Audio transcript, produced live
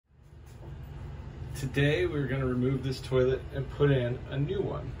Today we're going to remove this toilet and put in a new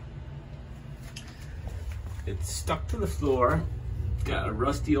one. It's stuck to the floor, got a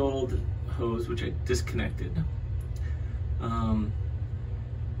rusty old hose which I disconnected.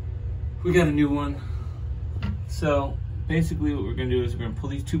 We got a new one. So basically what we're going to do is we're going to pull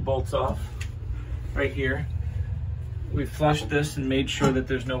these two bolts off right here. We flushed this and made sure that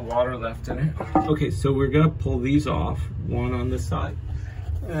there's no water left in it. Okay, so we're going to pull these off, one on this side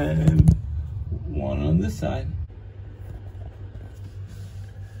and one on this side.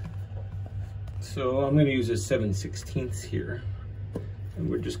 So I'm going to use a 7/16 here, and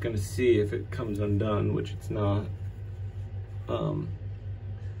we're just going to see if it comes undone, which it's not.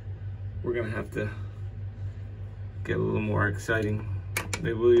 We're going to have to get a little more exciting.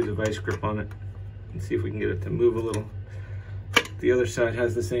 Maybe we'll use a vice grip on it and see if we can get it to move a little. The other side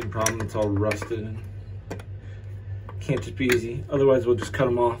has the same problem. It's all rusted and can't just be easy. Otherwise we'll just cut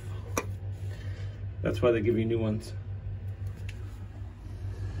them off. That's why they give you new ones.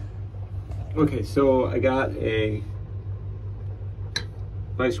 Okay, so I got a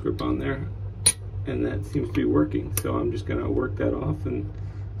vice grip on there and that seems to be working. So I'm just gonna work that off and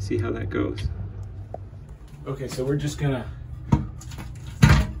see how that goes. Okay, so we're just gonna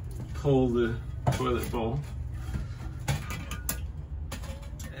pull the toilet bowl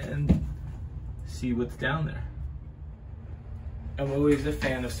and see what's down there. I'm always a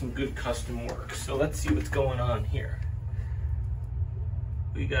fan of some good custom work, so let's see what's going on here.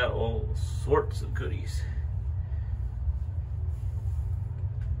 We got all sorts of goodies.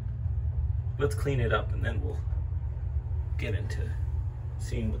 Let's clean it up and then we'll get into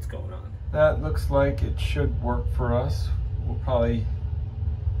seeing what's going on. That looks like it should work for us. We'll probably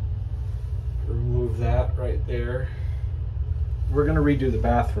remove that right there. We're gonna redo the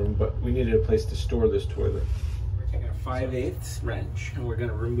bathroom, but we needed a place to store this toilet. We're taking a 5/8 wrench and we're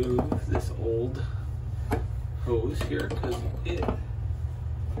gonna remove this old hose here because it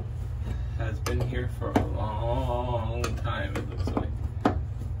has been here for a long time, it looks like.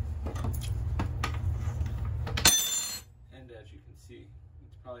 And as you can see,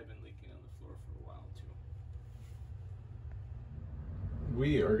 it's probably been leaking on the floor for a while too.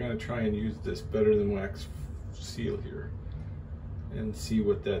 We are going to try and use this better than wax seal here and see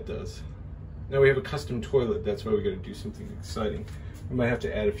what that does. Now we have a custom toilet, that's why we got to do something exciting. We might have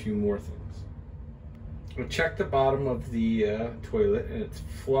to add a few more things. We'll check the bottom of the toilet and it's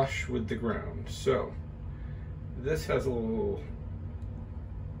flush with the ground. So this has a little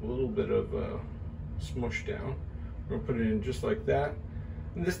bit of smush down. We're gonna put it in just like that.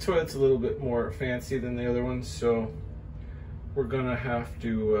 And this toilet's a little bit more fancy than the other ones, so we're gonna have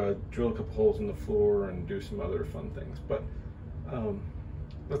to drill a couple holes in the floor and do some other fun things. But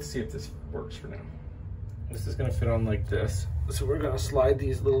let's see if this works for now. This is gonna fit on like this. So we're gonna slide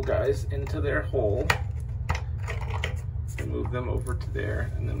these little guys into their hole and move them over to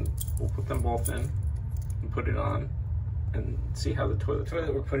there, and then we'll put them both in and put it on and see how the toilet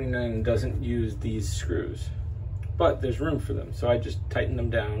we're putting in doesn't use these screws, but there's room for them. So I just tighten them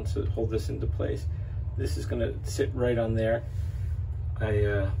down to hold this into place. This is gonna sit right on there.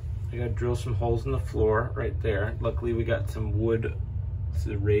 I gotta drill some holes in the floor right there. Luckily we got some wood. This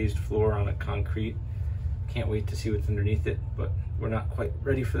is a raised floor on a concrete. Can't wait to see what's underneath it, but we're not quite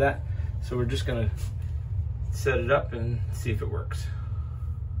ready for that. So we're just gonna set it up and see if it works.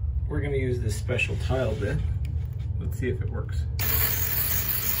 We're gonna use this special tile bit. Let's see if it works.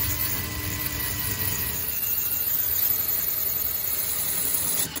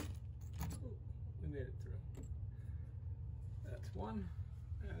 We made it through. That's one,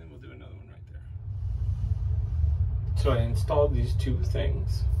 and then we'll do another one right there. So I installed these two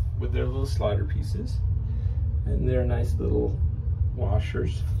things with their little slider pieces, and they're nice little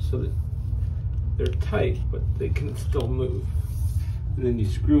washers so that they're tight, but they can still move. And then you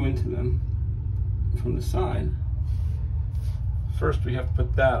screw into them from the side. First we have to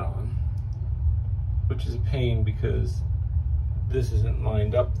put that on, which is a pain because this isn't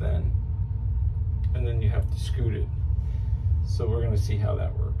lined up then. And then you have to scoot it. So we're gonna see how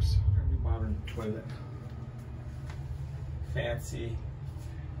that works. Very modern toilet. Fancy.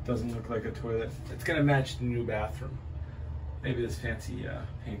 Doesn't look like a toilet. It's gonna match the new bathroom. Maybe this fancy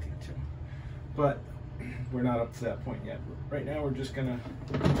painting too. But we're not up to that point yet. Right now we're just gonna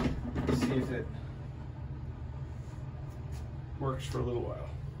see if it works for a little while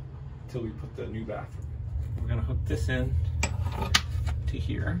until we put the new bathroom in. We're gonna hook this in to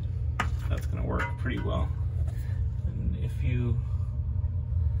here. That's gonna work pretty well. And if you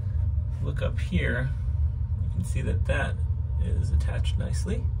look up here, you can see that that is attached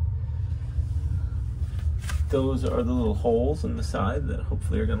nicely. Those are the little holes in the side that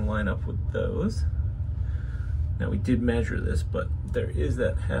hopefully are going to line up with those. Now we did measure this, but there is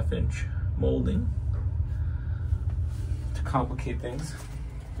that 1/2 inch molding to complicate things.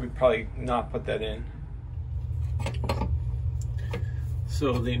 We'd probably not put that in.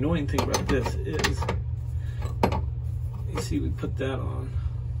 So the annoying thing about this is, you see we put that on.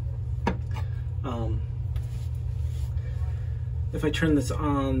 If I turn this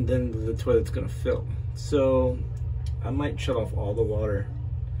on, then the toilet's gonna fill. So I might shut off all the water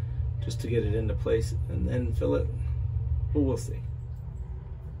just to get it into place and then fill it, but we'll see.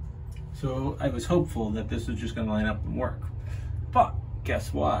 So I was hopeful that this was just gonna line up and work, but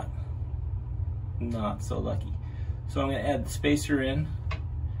guess what? Not so lucky. So I'm gonna add the spacer in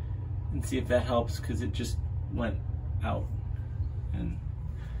and see if that helps, because it just went out. And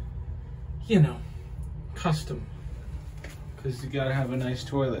you know, custom, because you gotta have a nice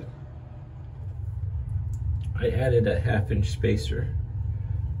toilet. I added a 1/2 inch spacer,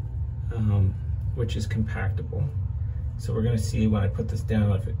 which is compactable. So we're gonna see when I put this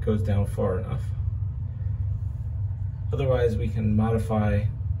down if it goes down far enough. Otherwise we can modify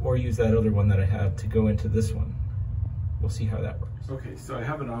or use that other one that I have to go into this one. We'll see how that works. Okay, so I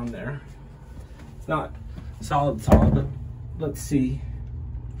have it on there. It's not solid, but let's see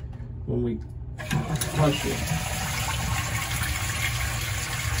when we flush it.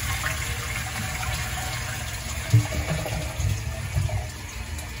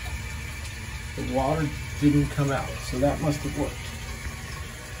 The water didn't come out, so that must have worked.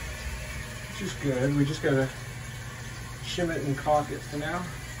 Which is good. We just gotta shim it and caulk it for now.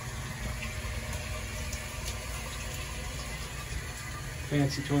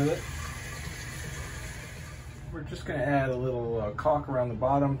 Fancy toilet. We're just gonna add a little caulk around the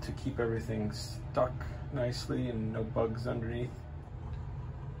bottom to keep everything stuck nicely and no bugs underneath.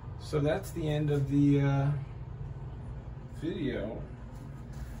 So that's the end of the video.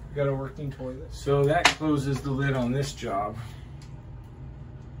 We got a working toilet. So that closes the lid on this job.